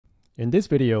In this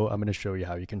video, I'm going to show you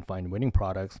how you can find winning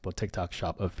products for TikTok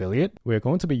Shop affiliate. We're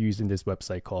going to be using this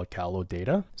website called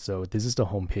Kalodata. So this is the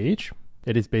homepage.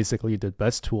 It is basically the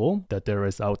best tool that there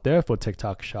is out there for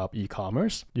TikTok Shop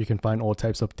e-commerce. You can find all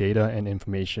types of data and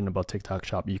information about TikTok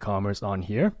Shop e-commerce on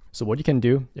here. So what you can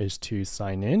do is to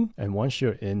sign in, and once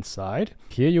you're inside,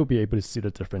 here you'll be able to see the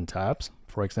different tabs.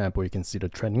 For example, you can see the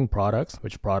trending products,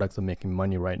 which products are making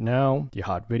money right now, the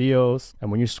hot videos. And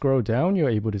when you scroll down, you're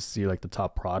able to see like the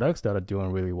top products that are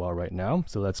doing really well right now.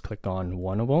 So let's click on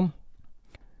one of them.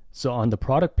 So on the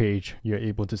product page, you're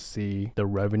able to see the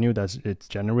revenue that it's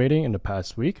generating in the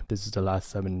past week. This is the last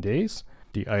 7 days,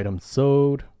 the items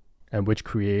sold, and which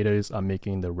creators are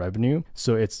making the revenue.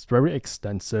 So it's very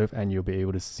extensive, and you'll be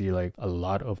able to see like a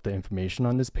lot of the information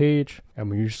on this page. And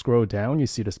when you scroll down, you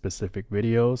see the specific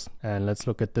videos. And let's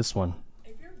look at this one.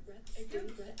 If your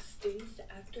breath stinks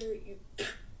after you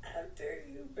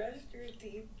brushed your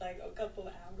teeth like a couple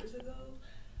of hours ago,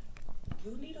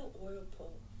 you need an oil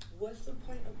pull. What's the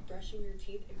point of brushing your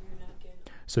teeth if you're not getting...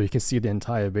 So you can see the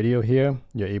entire video here.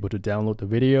 You're able to download the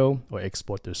video or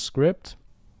export the script.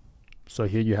 So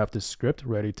here you have the script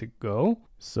ready to go.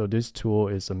 So this tool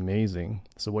is amazing.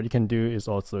 So what you can do is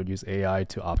also use AI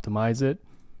to optimize it.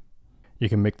 You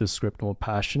can make the script more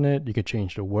passionate. You can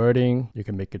change the wording. You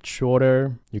can make it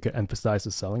shorter. You can emphasize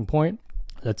the selling point.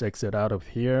 Let's exit out of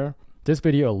here. This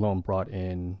video alone brought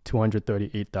in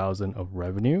 238,000 of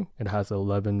revenue. It has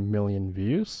 11 million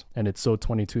views and it sold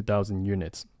 22,000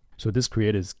 units. So this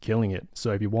creator is killing it.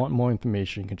 So if you want more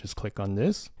information, you can just click on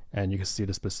this and you can see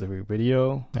the specific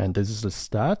video. And this is the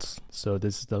stats. So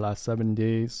this is the last 7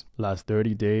 days, last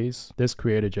 30 days. This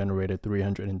creator generated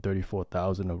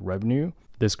 334,000 of revenue.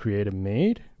 This creator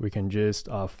made, we can just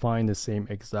find the same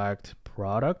exact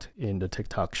product in the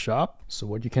TikTok shop. So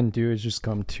what you can do is just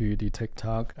come to the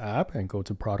TikTok app and go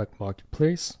to product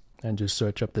marketplace and just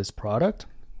search up this product.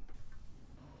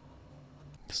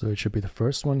 So it should be the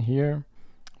first one here.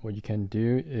 What you can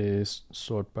do is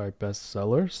sort by best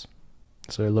sellers.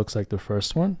 So it looks like the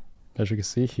first one. As you can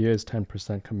see, here is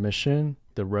 10% commission.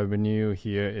 The revenue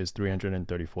here is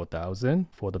 334,000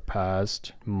 for the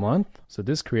past month. So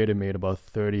this creator made about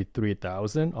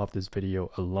 33,000 off this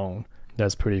video alone.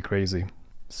 That's pretty crazy.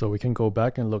 So we can go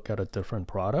back and look at a different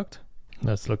product.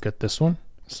 Let's look at this one.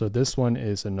 So this one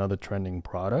is another trending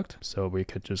product. So we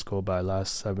could just go by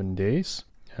last 7 days.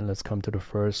 And let's come to the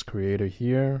first creator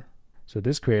here. So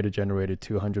this creator generated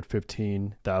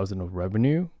 215,000 of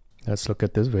revenue. Let's look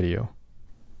at this video.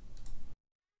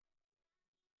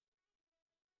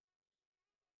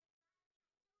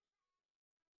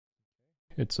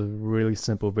 It's a really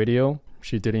simple video.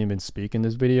 She didn't even speak in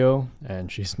this video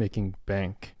and she's making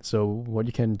bank. So what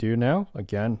you can do now,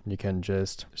 again, you can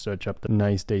just search up the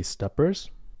nice day steppers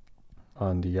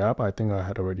on the app. I think I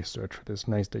had already searched for this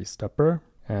nice day stepper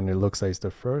and it looks like it's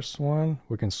the first one.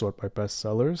 We can sort by best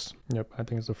sellers. Yep, I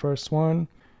think it's the first one.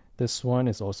 This one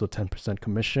is also 10%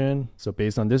 commission. So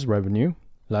based on this revenue,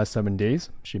 last 7 days,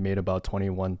 she made about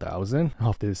 21,000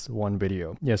 off this one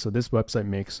video. Yeah, so this website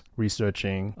makes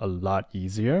researching a lot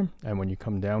easier. And when you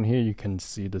come down here, you can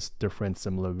see this different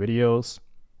similar videos.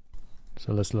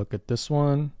 So let's look at this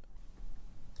one.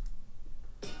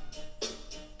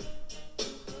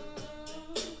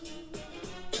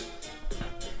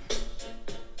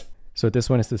 So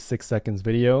this one is the 6 seconds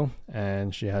video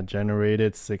and she had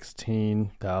generated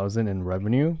 16,000 in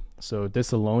revenue. So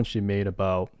this alone, she made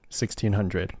about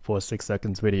 1,600 for a 6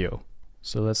 seconds video.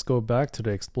 So let's go back to the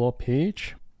explore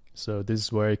page. So this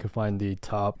is where you can find the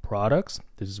top products.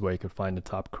 This is where you can find the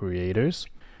top creators.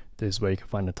 This is where you can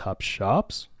find the top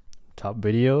shops, top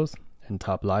videos, and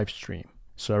top live stream.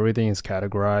 So everything is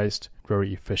categorized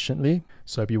very efficiently.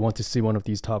 So if you want to see one of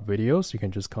these top videos, you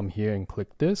can just come here and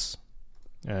click this.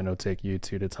 And it'll take you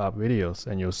to the top videos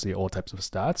and you'll see all types of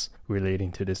stats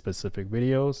relating to the specific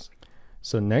videos.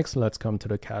 So next, let's come to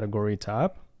the category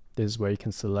tab. This is where you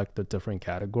can select the different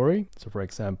category. So for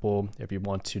example, if you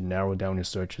want to narrow down your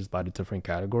searches by the different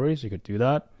categories, you could do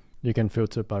that. You can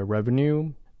filter by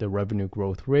revenue, the revenue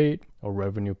growth rate, or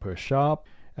revenue per shop.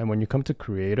 And when you come to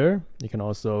creator, you can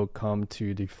also come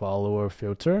to the follower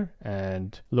filter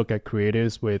and look at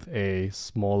creators with a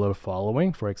smaller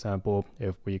following. For example,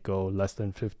 if we go less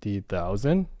than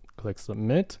 50,000, click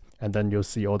submit, and then you'll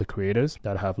see all the creators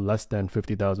that have less than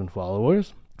 50,000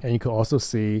 followers. And you can also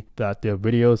see that their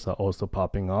videos are also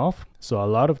popping off. So a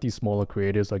lot of these smaller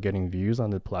creators are getting views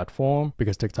on the platform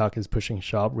because TikTok is pushing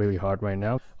shop really hard right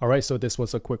now. All right, so this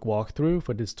was a quick walkthrough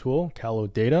for this tool,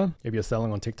 Kalodata. If you're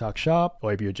selling on TikTok Shop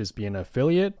or if you're just being an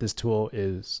affiliate, this tool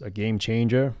is a game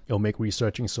changer. It'll make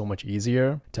researching so much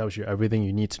easier. It tells you everything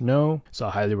you need to know. So I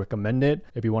highly recommend it.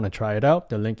 If you want to try it out,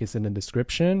 the link is in the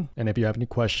description. And if you have any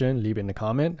question, leave it in the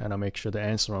comment and I'll make sure to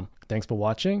answer them. Thanks for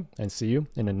watching and see you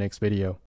in the next video.